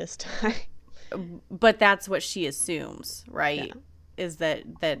away this time. But that's what she assumes, right? Yeah. Is that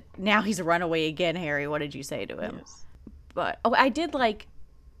now he's a runaway again, Harry. What did you say to him? Yes. But I did like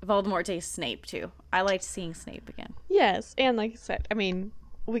Voldemort takes Snape too. I liked seeing Snape again. Yes, and like I said, I mean,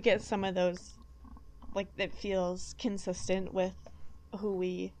 we get some of those, like, that feels consistent with who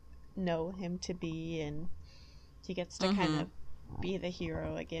we know him to be, and he gets to kind of be the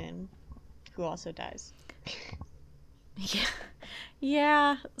hero again, who also dies.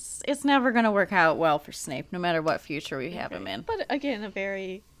 Yeah, it's never going to work out well for Snape, no matter what future we have him in. But again, a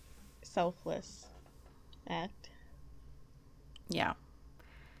very selfless act. Yeah.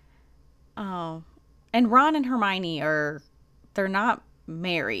 Oh. And Ron and Hermione they're not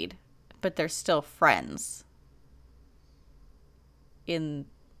married, but they're still friends in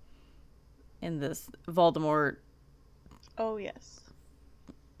this Voldemort Oh, yes.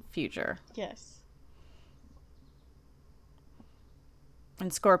 future. Yes.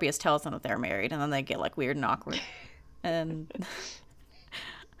 And Scorpius tells them that they're married, and then they get like weird and awkward. And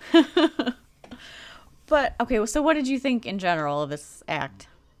but okay, so what did you think in general of this act?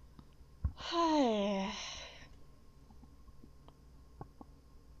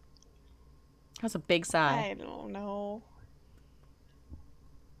 That's a big sigh. I don't know.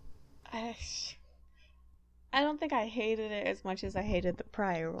 I don't think I hated it as much as I hated the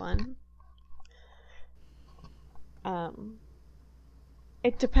prior one.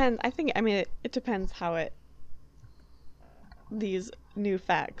 It depends. It depends how these new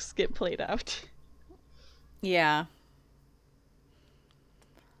facts get played out. Yeah.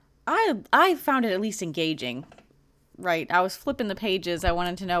 I found it at least engaging. Right. I was flipping the pages. I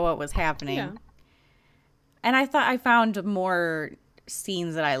wanted to know what was happening. Yeah. And I thought I found more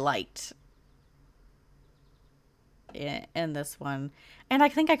scenes that I liked in this one. And I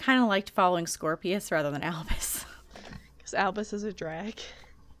think I kind of liked following Scorpius rather than Albus. Because Albus is a drag.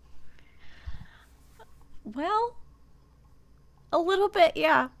 Well, a little bit,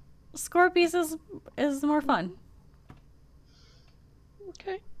 yeah. Scorpius is more fun.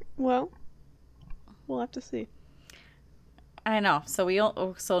 Okay. Well, we'll have to see. I know.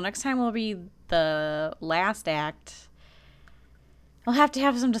 So next time we'll read the last act. We'll have to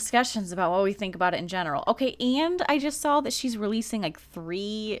have some discussions about what we think about it in general. Okay, and I just saw that she's releasing like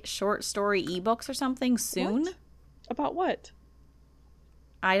 3 short story ebooks or something soon. What? About what?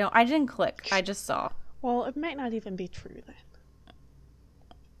 I didn't click. I just saw. Well, it might not even be true then.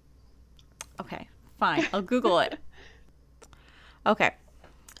 Okay, fine. I'll Google it. Okay.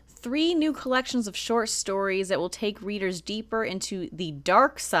 3 new collections of short stories that will take readers deeper into the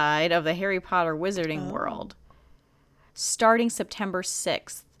dark side of the Harry Potter wizarding world. Starting September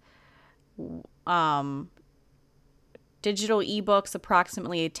 6th. Digital ebooks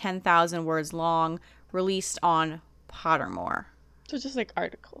approximately 10,000 words long, released on Pottermore. So just like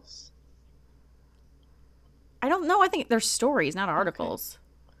articles. I don't know. I think they're stories, not articles.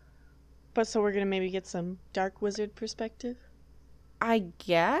 Okay. But so we're going to maybe get some dark wizard perspective? I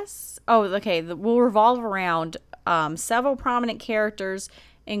guess. Oh, okay. Will revolve around several prominent characters,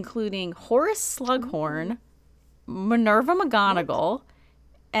 including Horace Slughorn, Minerva McGonagall,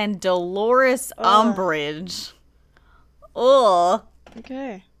 and Dolores Umbridge. Ugh.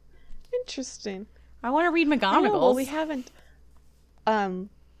 Okay. Interesting. I want to read McGonagall. Well, we haven't.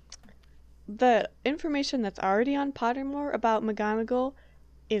 The information that's already on Pottermore about McGonagall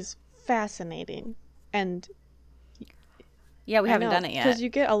is fascinating, and yeah, we haven't done it yet. Because you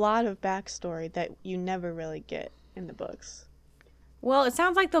get a lot of backstory that you never really get in the books. Well, it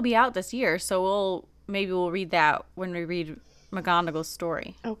sounds like they'll be out this year, so maybe we'll read that when we read McGonagall's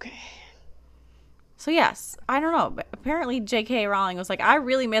story. Okay. So yes, I don't know, but apparently J.K. Rowling was like, I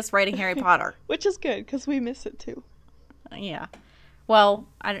really miss writing Harry Potter. Which is good, because we miss it too. Yeah. Well,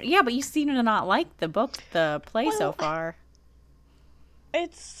 yeah, but you seem to not like the play so Well, far.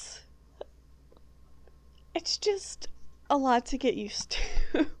 it's just a lot to get used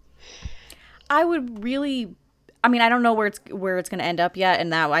to. I would really, I mean, I don't know where it's going to end up yet,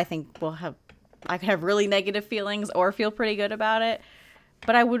 and that I think I could have really negative feelings or feel pretty good about it,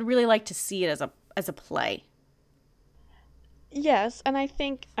 but I would really like to see it as a play. Yes, and I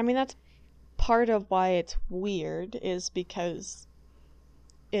mean that's part of why it's weird is because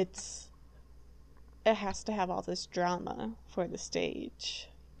it's it has to have all this drama for the stage.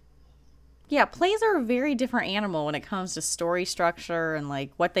 Yeah, plays are a very different animal when it comes to story structure and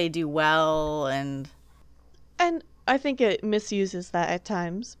like what they do well and And I think it misuses that at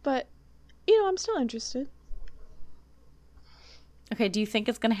times, but I'm still interested. okay, do you think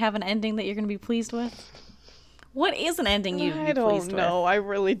it's going to have an ending that you're going to be pleased with? What is an ending you'd I be pleased don't with? know. I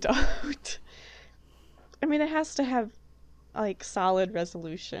really don't. I mean, it has to have like solid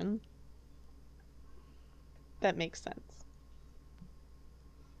resolution that makes sense.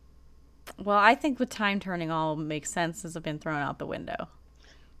 Well, I think with time turning all makes sense has been thrown out the window.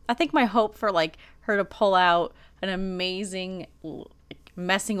 I think my hope for like her to pull out an amazing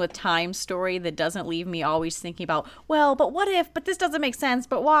messing with time story that doesn't leave me always thinking about, well, but what if, but this doesn't make sense,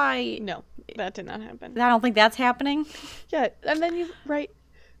 but why? No, that did not happen. I don't think that's happening. Yeah, and then right,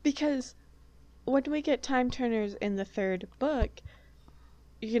 because when we get time turners in the third book,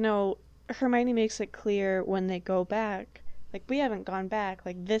 Hermione makes it clear when they go back, like we haven't gone back,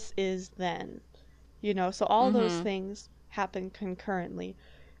 like this is then, so all those things happen concurrently.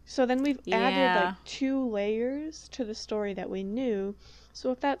 So then we've added Yeah. like 2 layers to the story that we knew.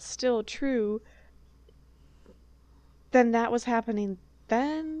 So if that's still true, then that was happening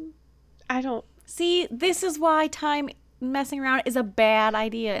then. I don't. See, this is why time messing around is a bad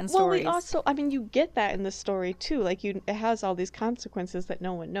idea in Well, we stories. also, I mean, you get that in the story too. Like it has all these consequences that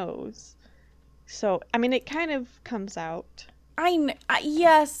no one knows. So, I mean, it kind of comes out.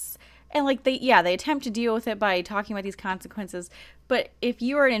 Yes, and like they attempt to deal with it by talking about these consequences. But if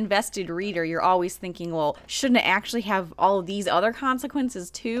you are an invested reader, you're always thinking, well, shouldn't it actually have all of these other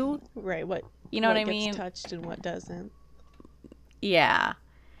consequences too? Right, what You know what I gets mean? touched and what doesn't. Yeah.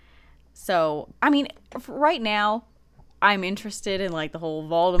 So, I mean, right now, I'm interested in like the whole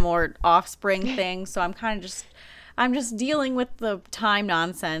Voldemort offspring thing. So I'm just dealing with the time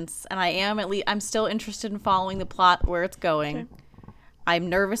nonsense, and I'm still interested in following the plot where it's going. Okay. I'm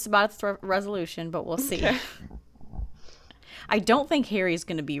nervous about its resolution, but we'll see. Okay. I don't think Harry's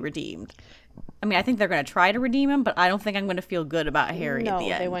going to be redeemed. I mean, I think they're going to try to redeem him, but I don't think I'm going to feel good about Harry No, at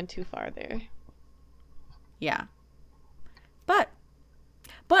the end. they went too far there. Yeah. But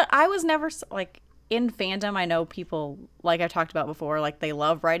I was never like in fandom. I know people, like I talked about before, like they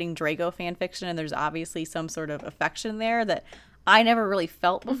love writing Draco fan fiction, and there's obviously some sort of affection there that I never really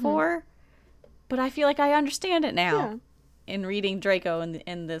felt before. But I feel like I understand it now. Yeah. In reading Draco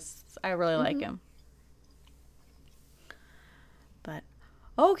in this, I really like him. But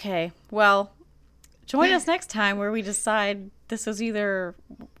okay, well, join us next time where we decide this was either,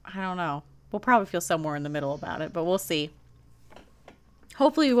 I don't know. We'll probably feel somewhere in the middle about it, but we'll see.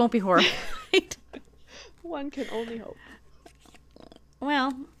 Hopefully we won't be horrified. One can only hope.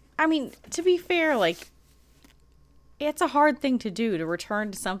 Well, I mean, to be fair, like, it's a hard thing to do to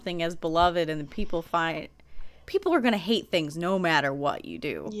return to something as beloved, and people are going to hate things no matter what you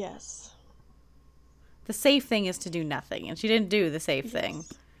do. Yes. The safe thing is to do nothing, and she didn't do the safe thing.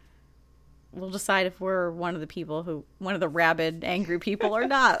 We'll decide if we're one of the rabid, angry people or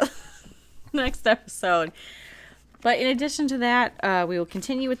not next episode. But in addition to that, we will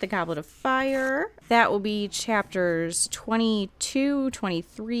continue with the Goblet of Fire. That will be chapters 22,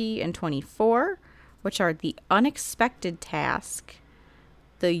 23, and 24, which are the Unexpected Task,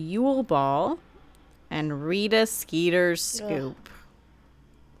 the Yule Ball, and Rita Skeeter's Scoop.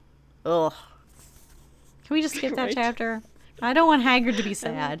 Ugh. Can we just skip that Right. chapter? I don't want Hagrid to be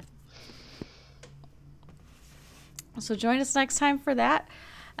sad. So join us next time for that.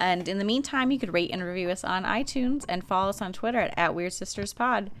 And in the meantime, you could rate and review us on iTunes and follow us on Twitter at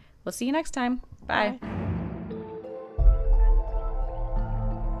WeirdSistersPod. We'll see you next time. Bye. Bye.